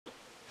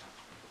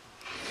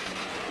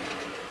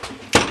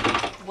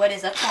What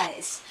is up,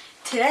 guys?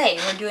 Today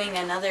we're doing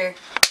another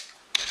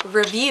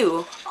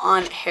review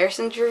on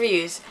Harrison's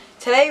Reviews.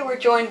 Today we're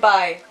joined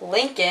by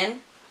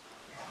Lincoln.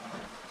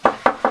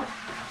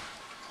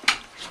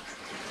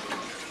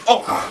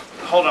 Oh,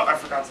 hold on, I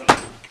forgot something.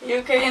 You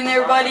okay in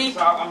there, buddy?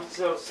 I'm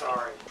so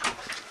sorry.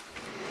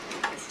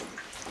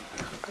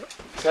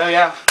 So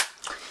yeah,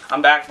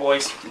 I'm back,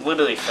 boys.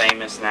 Literally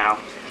famous now.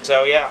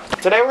 So yeah,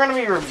 today we're gonna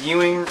be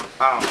reviewing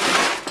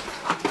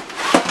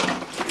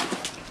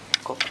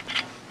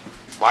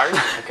wires.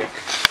 Okay,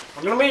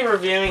 we're gonna be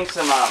reviewing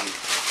some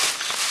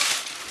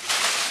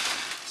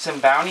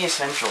Bounty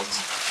Essentials.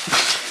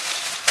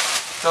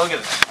 So look at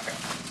this. Okay.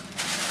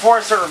 Before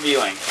I start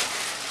reviewing,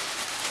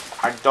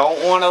 I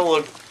don't want to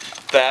look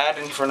bad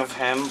in front of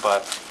him,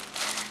 but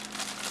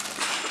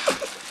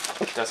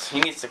he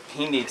needs to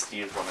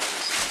use one of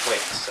these. Wait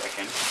a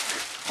second.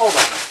 Hold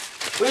on.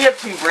 We have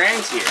two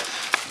brands here.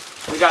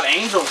 We got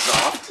Angel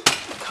Soft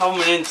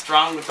coming in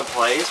strong with the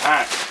plays.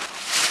 Alright.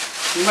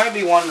 You might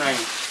be wondering,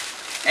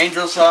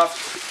 Angel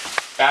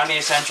Soft, Bounty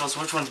Essentials,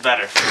 which one's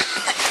better?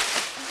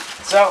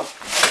 So,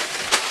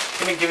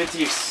 I'm gonna give it to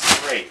you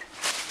straight.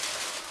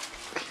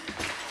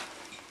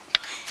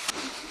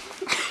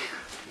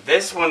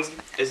 This one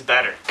is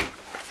better.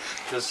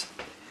 Because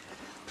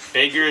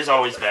bigger is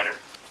always better.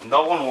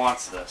 No one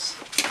wants this.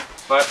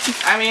 But,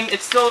 I mean,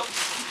 it's still,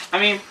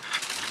 I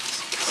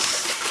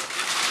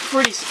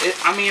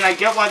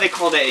get why they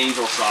called it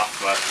Angel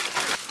Soft, but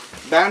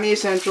Bounty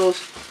Essentials,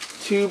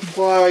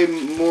 2-ply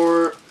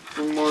more,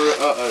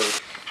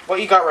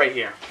 what you got right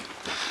here?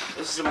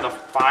 This is some of the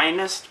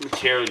finest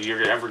material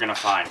you're ever gonna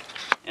find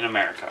in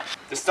America.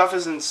 This stuff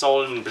isn't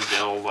sold in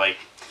Brazil like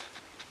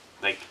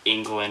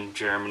England,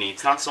 Germany.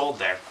 It's not sold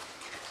there.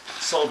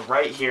 It's sold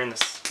right here in the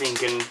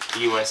stinking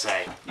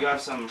USA. You have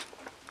some,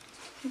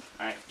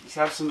 alright, you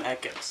have some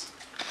echoes.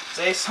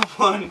 Say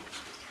someone,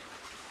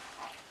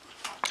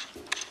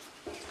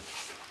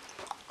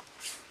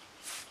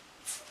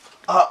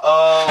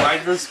 uh-oh, I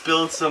just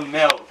spilled some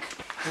milk.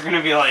 They're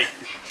gonna be like,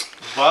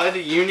 bud,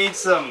 you need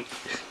some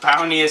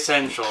Bounty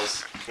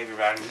Essentials. Have your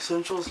Bounty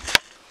Essentials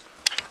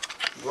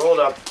rolled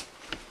up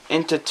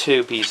into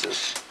 2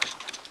 pieces.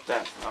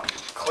 Then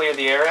clear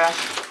the area.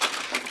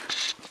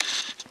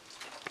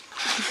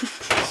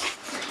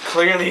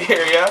 Clear the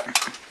area.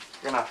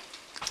 You're gonna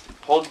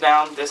hold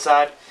down this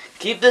side.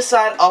 Keep this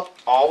side up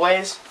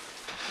always.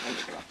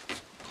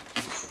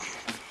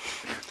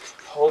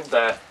 Hold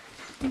that.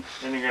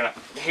 Then you're gonna.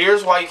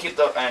 Here's why you keep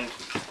the end.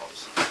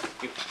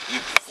 You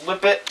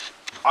flip it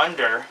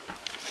under.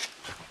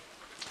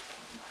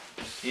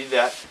 See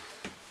that?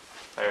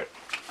 There.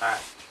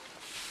 Alright.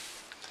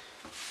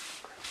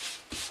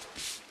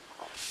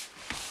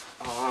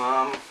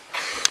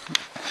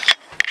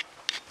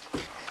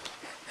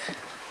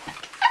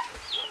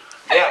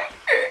 Yeah.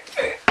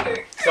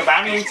 So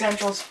Bounty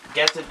Essentials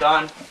gets it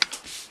done.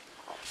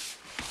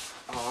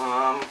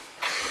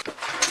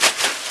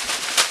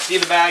 See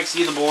the bag,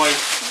 see the boys.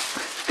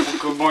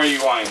 What more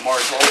you want? More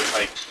toys?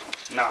 Like,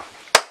 no.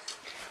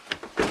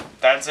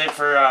 That's it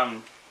for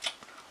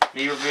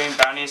me reviewing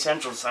Bounty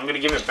Essentials. I'm gonna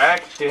give it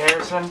back to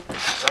Harrison.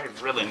 I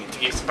really need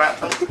to use the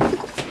bathroom.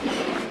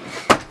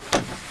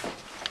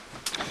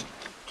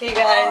 Okay,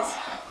 guys.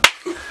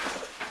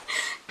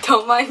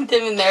 Don't mind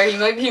him in there. He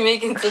might be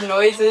making some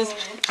noises.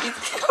 He's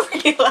a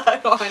pretty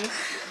loud one.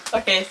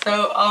 Okay,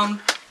 so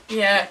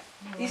yeah,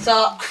 you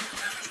saw.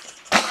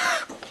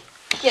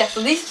 Yeah,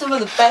 so these are some of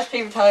the best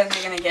paper towels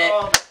you're gonna get.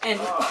 And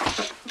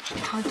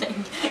God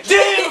dang.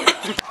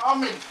 Damn! Oh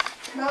my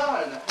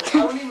god! I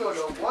don't even know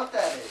what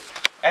that is.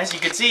 As you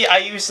can see, I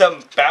used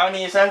some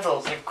Bounty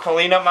Essentials to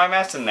clean up my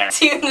mess in there.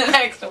 See you in the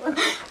next one.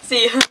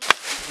 See you.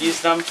 Use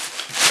them.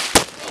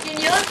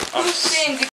 Can you look